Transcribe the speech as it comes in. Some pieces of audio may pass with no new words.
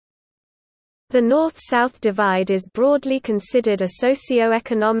The North-South divide is broadly considered a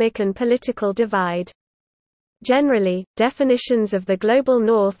socio-economic and political divide. Generally, definitions of the global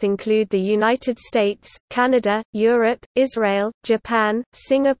North include the United States, Canada, Europe, Israel, Japan,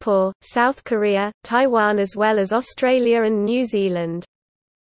 Singapore, South Korea, Taiwan as well as Australia and New Zealand.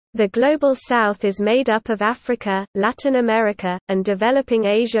 The Global South is made up of Africa, Latin America, and developing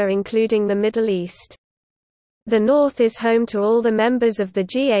Asia including the Middle East. The North is home to all the members of the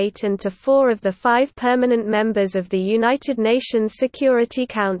G8 and to 4 of the 5 permanent members of the United Nations Security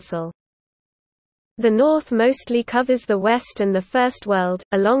Council. The North mostly covers the West and the First World,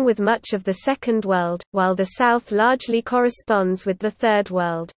 along with much of the Second World, while the South largely corresponds with the Third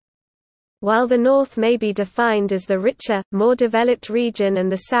World. While the North may be defined as the richer, more developed region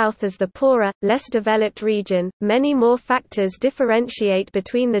and the South as the poorer, less developed region, many more factors differentiate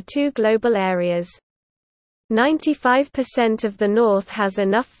between the two global areas. 95% of the North has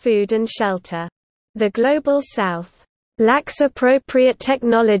enough food and shelter. The Global South lacks appropriate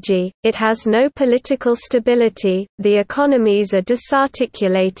technology, it has no political stability, the economies are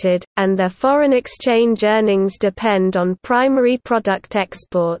disarticulated, and their foreign exchange earnings depend on primary product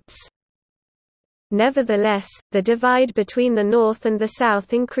exports. Nevertheless, the divide between the North and the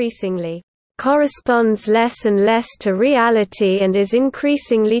South increasingly corresponds less and less to reality and is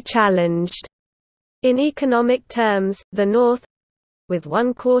increasingly challenged. In economic terms, the North, with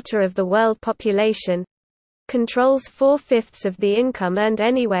 1/4 of the world population, controls 4/5 of the income earned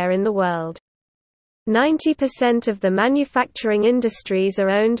anywhere in the world. 90% of the manufacturing industries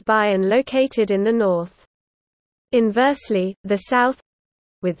are owned by and located in the North. Inversely, the South,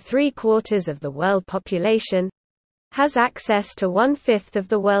 with 3/4 of the world population, has access to 1/5 of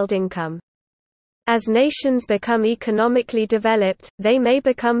the world income. As nations become economically developed, they may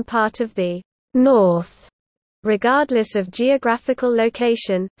become part of the North, regardless of geographical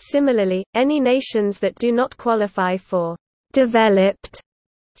location. Similarly, any nations that do not qualify for developed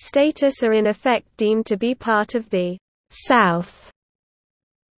status are in effect deemed to be part of the South.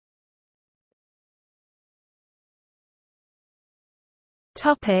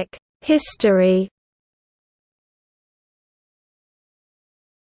 Topic: History.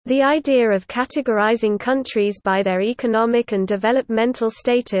 The idea of categorizing countries by their economic and developmental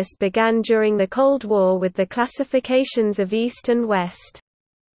status began during the Cold War with the classifications of East and West.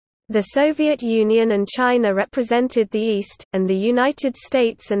 The Soviet Union and China represented the East, and the United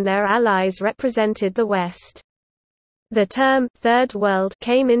States and their allies represented the West. The term Third World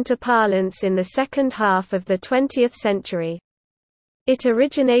came into parlance in the second half of the 20th century. It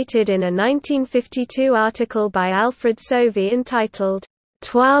originated in a 1952 article by Alfred Sauvy entitled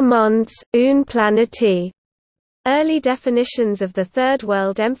Trois mondes, une planète. Early definitions of the Third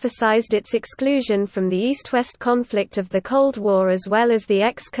World emphasized its exclusion from the East-West conflict of the Cold War as well as the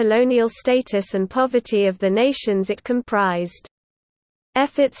ex-colonial status and poverty of the nations it comprised.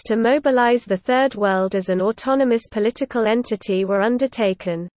 Efforts to mobilize the Third World as an autonomous political entity were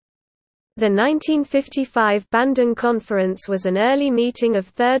undertaken. The 1955 Bandung Conference was an early meeting of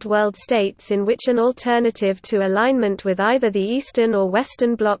Third World states in which an alternative to alignment with either the Eastern or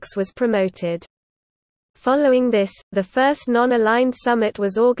Western blocs was promoted. Following this, the first non-aligned summit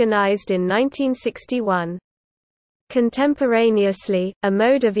was organized in 1961. Contemporaneously, a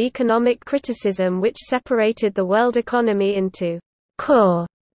mode of economic criticism which separated the world economy into core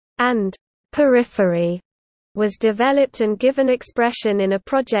and periphery was developed and given expression in a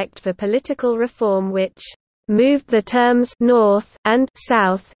project for political reform which moved the terms North and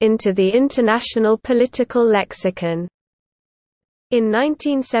South into the international political lexicon. In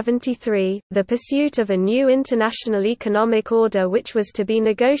 1973, the pursuit of a new international economic order which was to be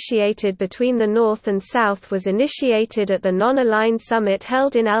negotiated between the North and South was initiated at the non-aligned summit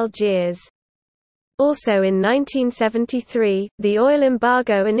held in Algiers. Also in 1973, the oil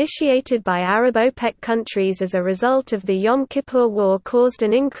embargo initiated by Arab OPEC countries as a result of the Yom Kippur War caused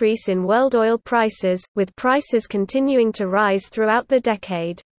an increase in world oil prices, with prices continuing to rise throughout the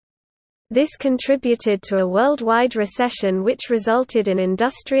decade. This contributed to a worldwide recession which resulted in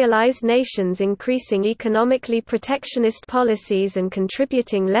industrialized nations increasing economically protectionist policies and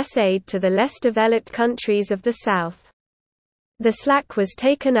contributing less aid to the less developed countries of the South. The slack was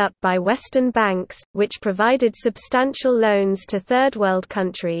taken up by Western banks, which provided substantial loans to Third World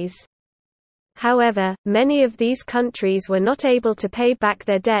countries. However, many of these countries were not able to pay back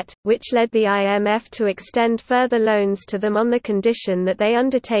their debt, which led the IMF to extend further loans to them on the condition that they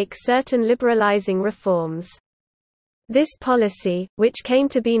undertake certain liberalizing reforms. This policy, which came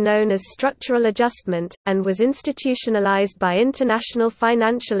to be known as structural adjustment, and was institutionalized by international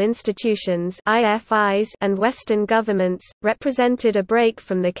financial institutions (IFIs) and Western governments, represented a break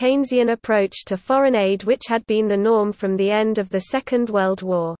from the Keynesian approach to foreign aid which had been the norm from the end of the Second World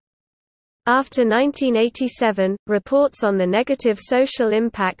War. After 1987, reports on the negative social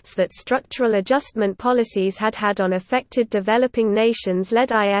impacts that structural adjustment policies had had on affected developing nations led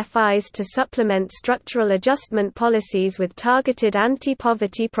IFIs to supplement structural adjustment policies with targeted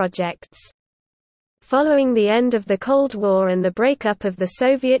anti-poverty projects. Following the end of the Cold War and the breakup of the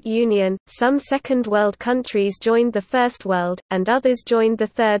Soviet Union, some Second World countries joined the First World, and others joined the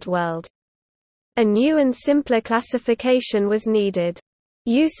Third World. A new and simpler classification was needed.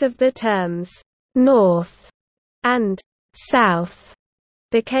 Use of the terms «North» and «South»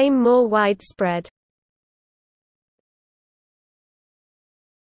 became more widespread.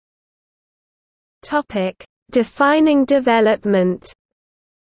 Defining development.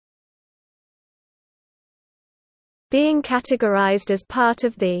 Being categorized as part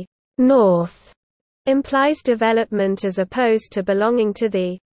of the «North» implies development as opposed to belonging to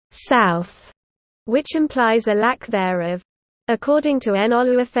the «South», which implies a lack thereof. According to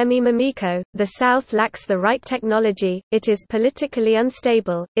Enoluwafemi Mimiko, the South lacks the right technology, it is politically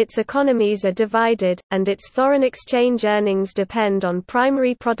unstable, its economies are divided, and its foreign exchange earnings depend on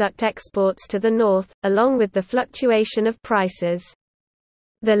primary product exports to the North, along with the fluctuation of prices.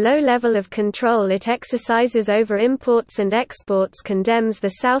 The low level of control it exercises over imports and exports condemns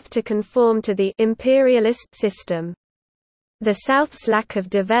the South to conform to the imperialist system. The South's lack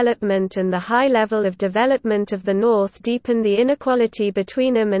of development and the high level of development of the North deepen the inequality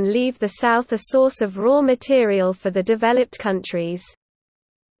between them and leave the South a source of raw material for the developed countries.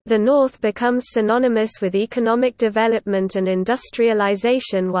 The North becomes synonymous with economic development and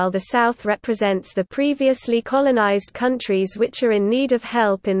industrialization while the South represents the previously colonized countries which are in need of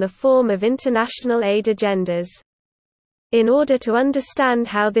help in the form of international aid agendas. In order to understand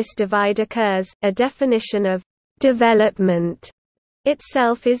how this divide occurs, a definition of development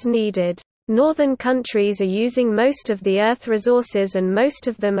itself is needed. Northern countries are using most of the Earth resources and most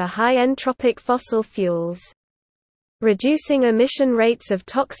of them are high-entropic fossil fuels. Reducing emission rates of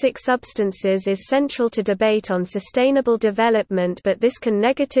toxic substances is central to debate on sustainable development, but this can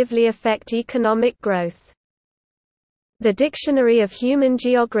negatively affect economic growth. The Dictionary of Human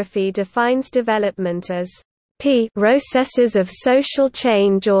Geography defines development as processes of social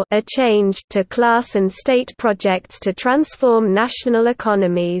change or a change to class and state projects to transform national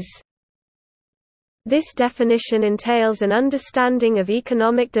economies. This definition entails an understanding of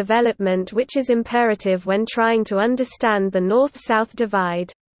economic development which is imperative when trying to understand the North-South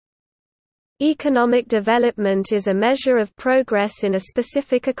divide. Economic development is a measure of progress in a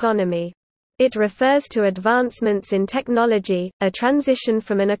specific economy. It refers to advancements in technology, a transition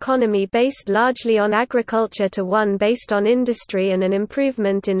from an economy based largely on agriculture to one based on industry, and an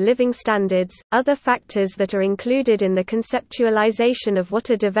improvement in living standards. Other factors that are included in the conceptualization of what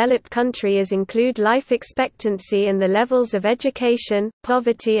a developed country is include life expectancy and the levels of education,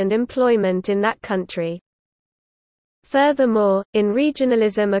 poverty, and employment in that country. Furthermore, in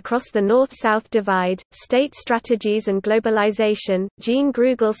regionalism across the North-South divide, state strategies and globalization, Jean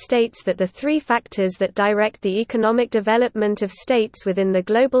Grugel states that the three factors that direct the economic development of states within the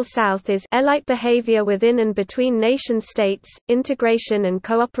Global South is elite behavior within and between nation-states, integration and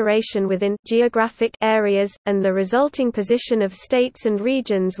cooperation within geographic areas, and the resulting position of states and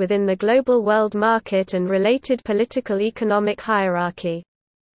regions within the global world market and related political economic hierarchy.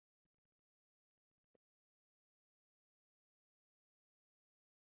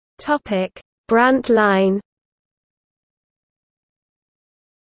 Brandt Line.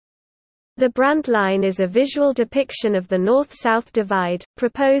 The Brandt Line is a visual depiction of the North-South divide,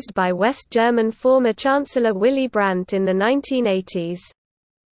 proposed by West German former Chancellor Willy Brandt in the 1980s.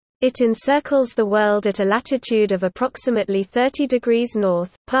 It encircles the world at a latitude of approximately 30 degrees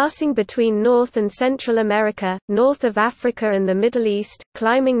north, passing between North and Central America, north of Africa and the Middle East,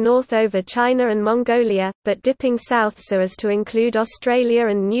 climbing north over China and Mongolia, but dipping south so as to include Australia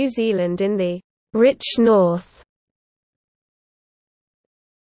and New Zealand in the rich north.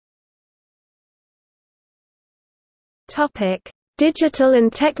 Digital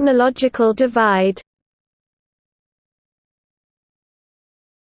and technological divide.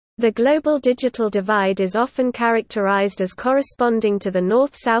 The global digital divide is often characterized as corresponding to the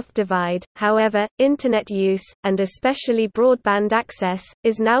North-South divide, however, Internet use, and especially broadband access,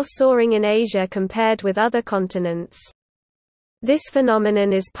 is now soaring in Asia compared with other continents. This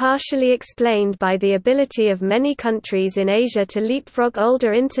phenomenon is partially explained by the ability of many countries in Asia to leapfrog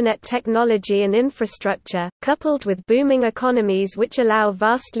older Internet technology and infrastructure, coupled with booming economies which allow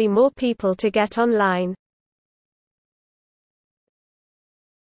vastly more people to get online.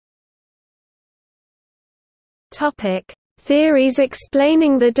 Theories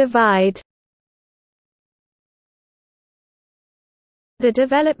explaining the divide. The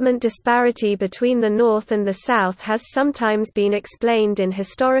development disparity between the North and the South has sometimes been explained in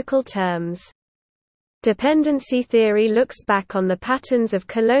historical terms. Dependency theory looks back on the patterns of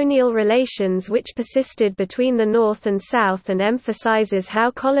colonial relations which persisted between the North and South and emphasizes how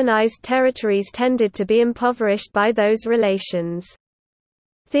colonized territories tended to be impoverished by those relations.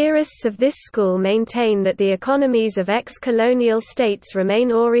 Theorists of this school maintain that the economies of ex-colonial states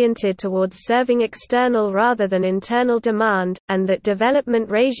remain oriented towards serving external rather than internal demand, and that development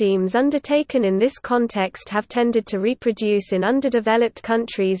regimes undertaken in this context have tended to reproduce in underdeveloped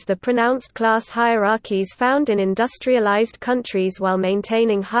countries the pronounced class hierarchies found in industrialized countries while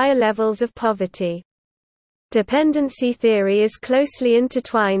maintaining higher levels of poverty. Dependency theory is closely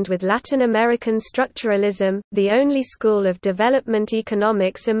intertwined with Latin American structuralism, the only school of development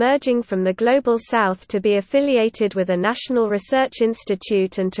economics emerging from the Global South to be affiliated with a national research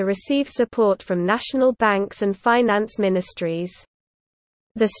institute and to receive support from national banks and finance ministries.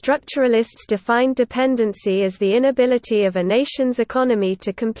 The structuralists defined dependency as the inability of a nation's economy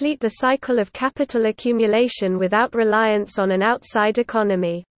to complete the cycle of capital accumulation without reliance on an outside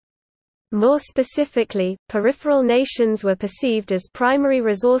economy. More specifically, peripheral nations were perceived as primary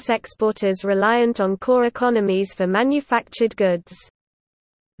resource exporters reliant on core economies for manufactured goods.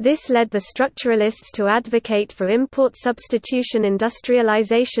 This led the structuralists to advocate for import substitution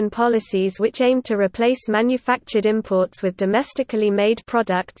industrialization policies which aimed to replace manufactured imports with domestically made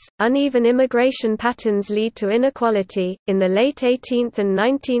products. Uneven immigration patterns lead to inequality. In the late 18th and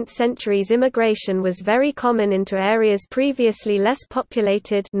 19th centuries, immigration was very common into areas previously less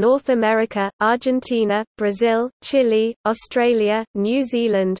populated: North America, Argentina, Brazil, Chile, Australia, New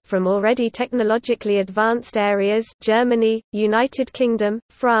Zealand, from already technologically advanced areas: Germany, United Kingdom,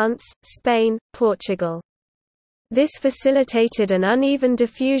 France, Spain, Portugal. This facilitated an uneven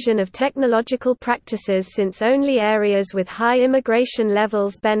diffusion of technological practices since only areas with high immigration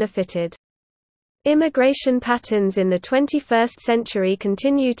levels benefited. Immigration patterns in the 21st century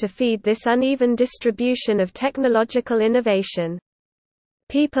continue to feed this uneven distribution of technological innovation.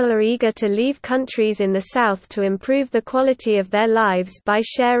 People are eager to leave countries in the South to improve the quality of their lives by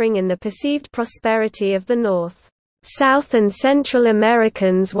sharing in the perceived prosperity of the North. South and Central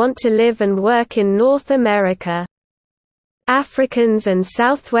Americans want to live and work in North America. Africans and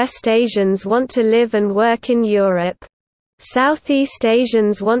Southwest Asians want to live and work in Europe. Southeast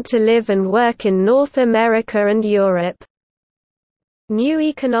Asians want to live and work in North America and Europe. New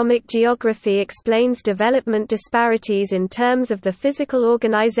economic geography explains development disparities in terms of the physical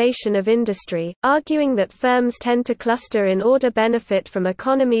organization of industry, arguing that firms tend to cluster in order to benefit from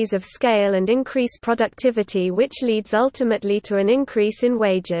economies of scale and increase productivity, which leads ultimately to an increase in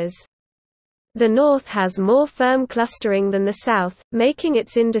wages. The North has more firm clustering than the South, making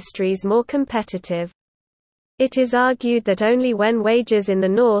its industries more competitive. It is argued that only when wages in the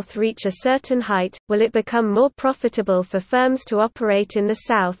North reach a certain height, will it become more profitable for firms to operate in the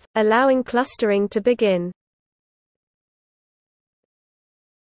South, allowing clustering to begin.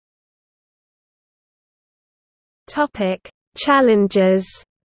 Challenges.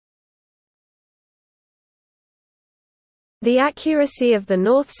 The accuracy of the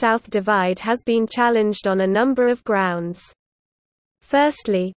North-South divide has been challenged on a number of grounds.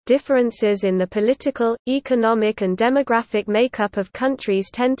 Firstly, differences in the political, economic and demographic makeup of countries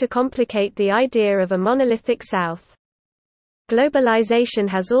tend to complicate the idea of a monolithic South. Globalization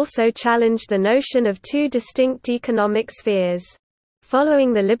has also challenged the notion of two distinct economic spheres.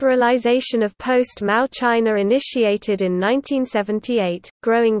 Following the liberalization of post-Mao China initiated in 1978,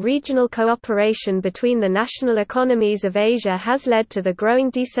 growing regional cooperation between the national economies of Asia has led to the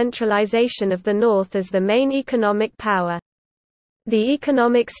growing decentralization of the North as the main economic power. The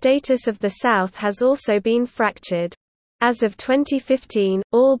economic status of the South has also been fractured. As of 2015,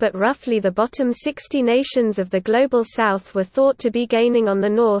 all but roughly the bottom 60 nations of the Global South were thought to be gaining on the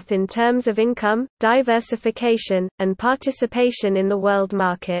North in terms of income, diversification, and participation in the world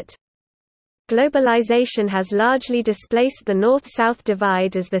market. Globalization has largely displaced the North-South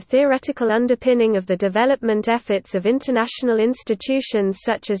divide as the theoretical underpinning of the development efforts of international institutions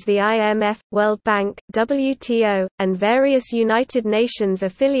such as the IMF, World Bank, WTO, and various United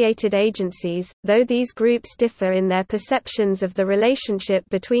Nations-affiliated agencies, though these groups differ in their perceptions of the relationship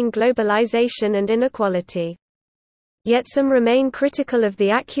between globalization and inequality. Yet some remain critical of the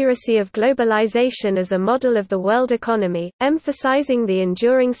accuracy of globalization as a model of the world economy, emphasizing the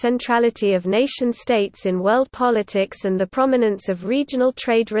enduring centrality of nation-states in world politics and the prominence of regional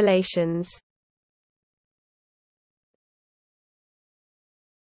trade relations.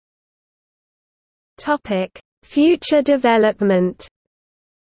 Future development.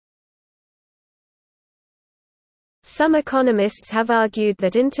 Some economists have argued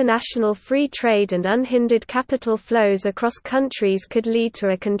that international free trade and unhindered capital flows across countries could lead to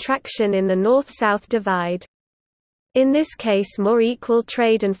a contraction in the North-South divide. In this case, more equal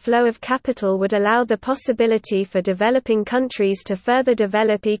trade and flow of capital would allow the possibility for developing countries to further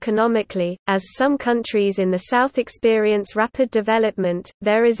develop economically. As some countries in the South experience rapid development,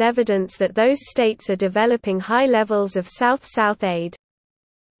 there is evidence that those states are developing high levels of South-South aid.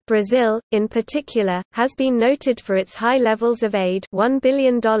 Brazil, in particular, has been noted for its high levels of aid, $1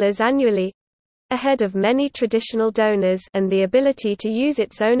 billion annually, ahead of many traditional donors, and the ability to use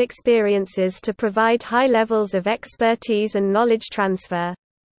its own experiences to provide high levels of expertise and knowledge transfer.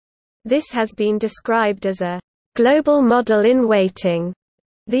 This has been described as a global model in waiting.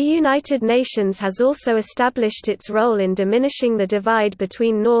 The United Nations has also established its role in diminishing the divide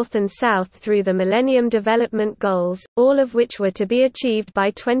between North and South through the Millennium Development Goals, all of which were to be achieved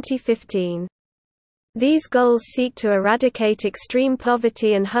by 2015. These goals seek to eradicate extreme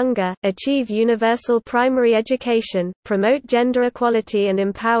poverty and hunger, achieve universal primary education, promote gender equality and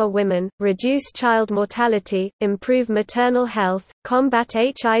empower women, reduce child mortality, improve maternal health, combat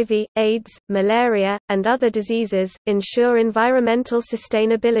HIV, AIDS, malaria, and other diseases, ensure environmental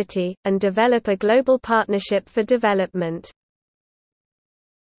sustainability, and develop a global partnership for development.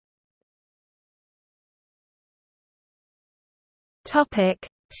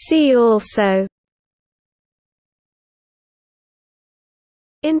 See also: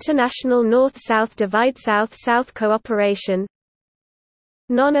 International North-South divide, South-South cooperation,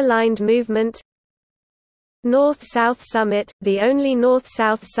 Non-aligned movement, North-South Summit, the only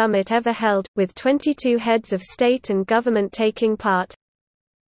North-South summit ever held, with 22 heads of state and government taking part,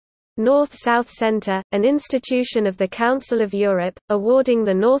 North-South Center, an institution of the Council of Europe, awarding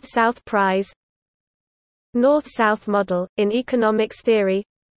the North-South Prize, North-South model, in economics theory,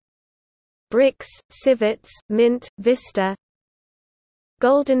 BRICS, Civets, Mint, Vista,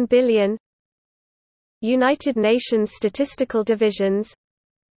 Golden Billion, United Nations Statistical Divisions,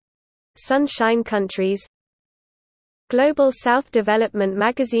 Sunshine Countries, Global South Development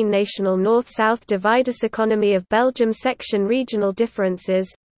Magazine, National North-South Dividers, Economy of Belgium section, Regional differences,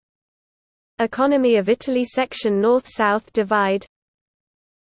 Economy of Italy section, North-South divide,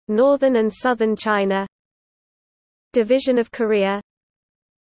 Northern and Southern China, Division of Korea,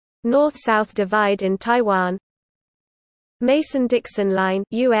 North-South divide in Taiwan, Mason-Dixon line,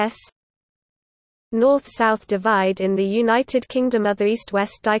 U.S. North-South divide in the United Kingdom, Other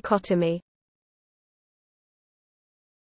East-West dichotomy.